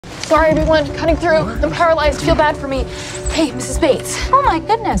Sorry, everyone. Cutting through. I'm paralyzed. Feel bad for me. Hey, Mrs. Bates. Oh my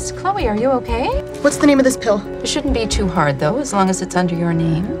goodness, Chloe, are you okay? What's the name of this pill? It shouldn't be too hard though, as long as it's under your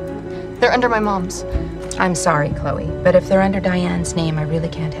name. They're under my mom's. I'm sorry, Chloe, but if they're under Diane's name, I really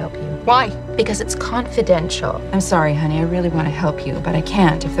can't help you. Why? Because it's confidential. I'm sorry, honey, I really want to help you, but I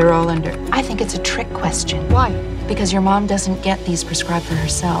can't if they're all under... I think it's a trick question. Why? Because your mom doesn't get these prescribed for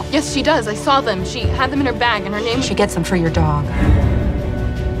herself. Yes, she does. I saw them. She had them in her bag, and her name... She gets them for your dog.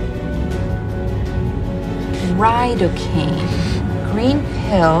 Ridocaine. Green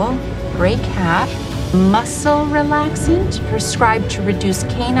pill, gray cap, muscle relaxant, prescribed to reduce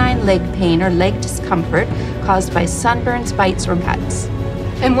canine leg pain or leg discomfort caused by sunburns, bites, or cuts.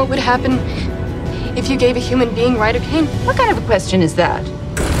 And what would happen if you gave a human being Ridocaine? What kind of a question is that?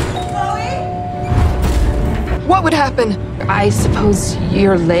 What would happen? I suppose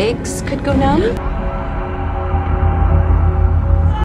your legs could go numb?